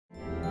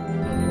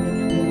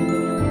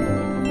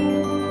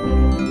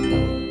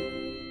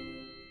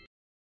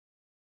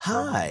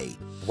Hi,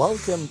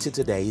 welcome to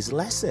today's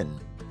lesson.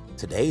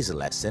 Today's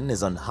lesson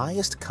is on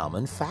highest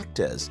common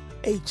factors,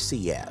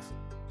 HCF.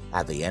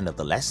 At the end of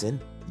the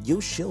lesson, you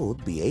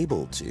should be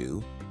able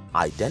to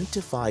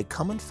identify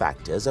common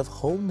factors of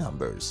whole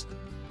numbers,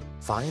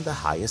 find the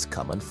highest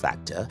common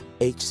factor,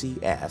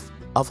 HCF,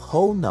 of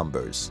whole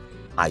numbers,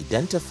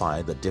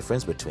 identify the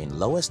difference between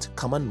lowest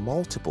common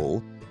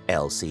multiple,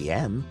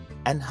 LCM,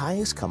 and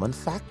highest common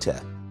factor,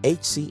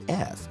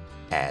 HCF,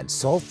 and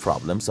solve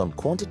problems on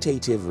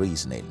quantitative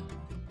reasoning.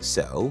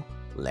 So,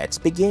 let's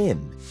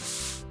begin.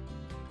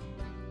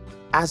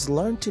 As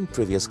learnt in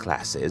previous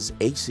classes,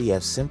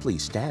 HCF simply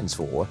stands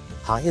for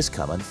highest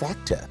common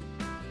factor.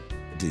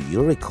 Do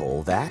you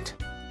recall that?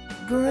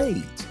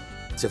 Great!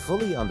 To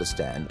fully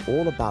understand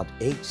all about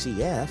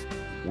HCF,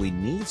 we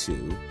need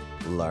to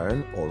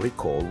learn or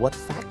recall what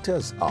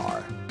factors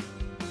are.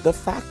 The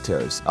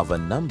factors of a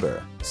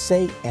number,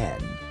 say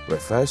n,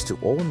 refers to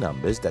all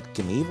numbers that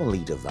can evenly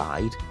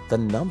divide the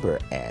number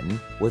n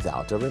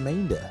without a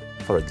remainder.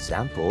 For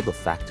example, the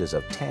factors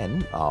of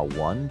 10 are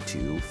 1,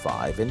 2,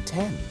 5, and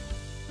 10.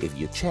 If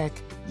you check,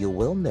 you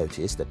will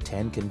notice that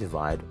 10 can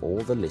divide all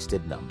the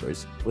listed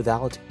numbers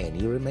without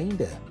any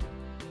remainder.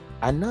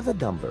 Another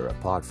number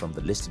apart from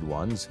the listed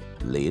ones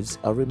leaves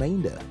a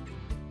remainder.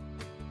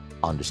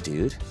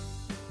 Understood?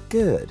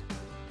 Good.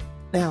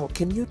 Now,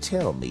 can you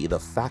tell me the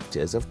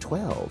factors of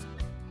 12?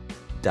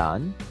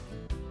 Done?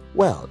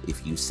 Well,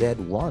 if you said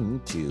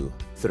 1, 2,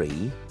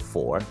 3,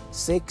 4,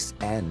 6,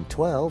 and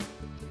 12,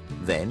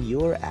 then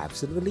you're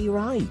absolutely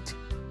right.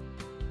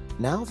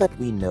 Now that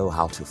we know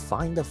how to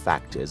find the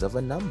factors of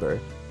a number,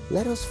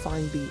 let us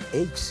find the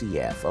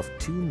HCF of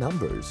two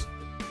numbers,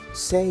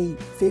 say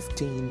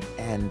 15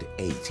 and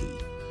 80.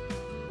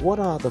 What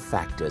are the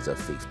factors of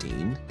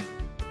 15?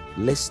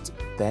 List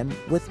them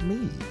with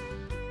me.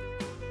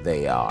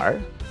 They are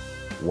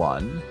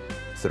 1,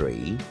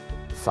 3,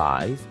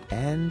 5,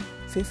 and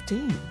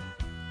 15.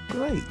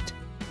 Great!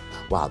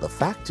 While the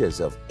factors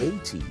of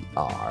 80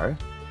 are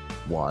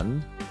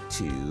 1,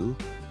 2,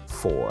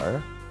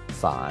 4,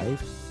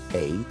 5,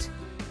 8,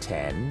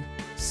 10,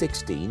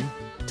 16,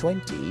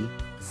 20,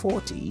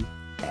 40,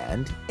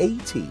 and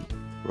 80,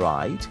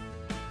 right?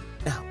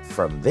 Now,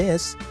 from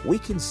this, we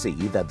can see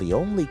that the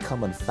only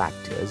common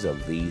factors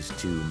of these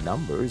two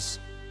numbers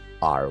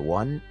are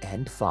 1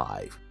 and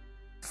 5.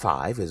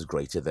 5 is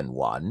greater than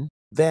 1,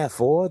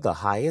 therefore the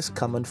highest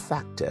common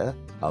factor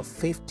of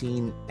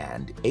 15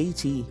 and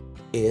 80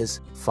 is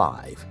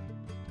 5.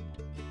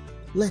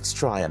 Let's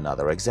try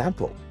another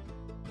example.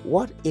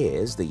 What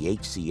is the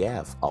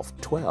HCF of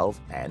 12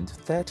 and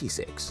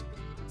 36?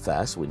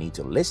 First, we need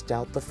to list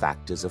out the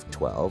factors of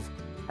 12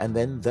 and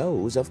then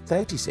those of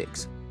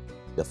 36.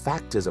 The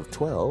factors of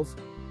 12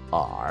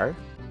 are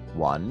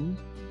 1,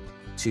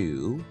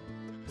 2,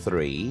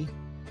 3,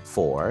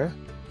 4,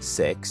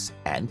 6,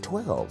 and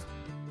 12.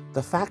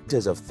 The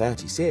factors of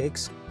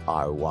 36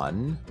 are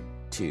 1,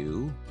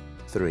 2,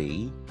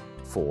 3,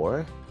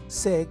 4,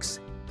 6,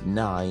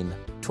 9,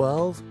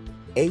 12,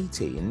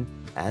 18,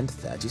 and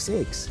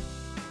 36.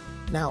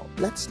 Now,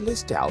 let's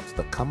list out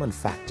the common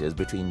factors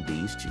between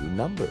these two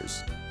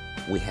numbers.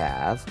 We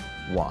have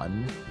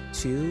 1,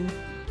 2,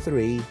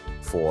 3,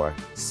 4,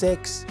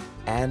 6,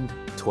 and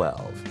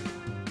 12.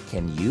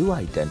 Can you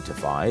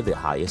identify the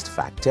highest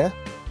factor?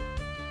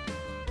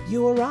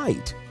 You are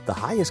right. The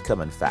highest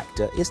common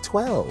factor is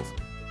 12.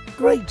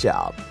 Great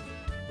job!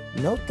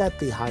 Note that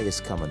the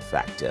highest common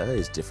factor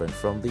is different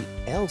from the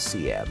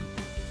LCM,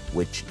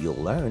 which you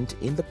learned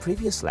in the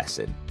previous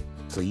lesson.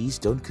 Please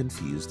don't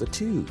confuse the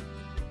two.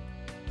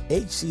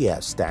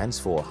 HCF stands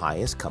for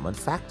highest common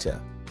factor,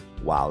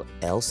 while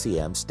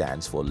LCM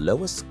stands for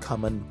lowest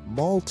common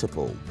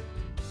multiple.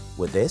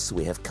 With this,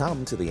 we have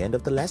come to the end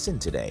of the lesson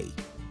today.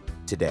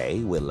 Today,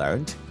 we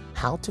learned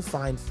how to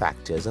find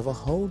factors of a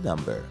whole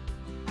number,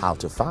 how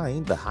to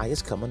find the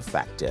highest common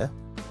factor,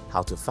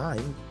 how to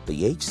find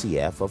the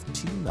HCF of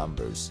two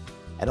numbers,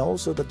 and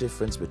also the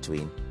difference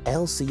between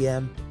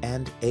LCM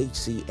and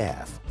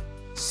HCF.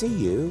 See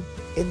you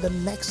in the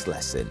next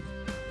lesson.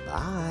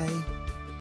 Bye!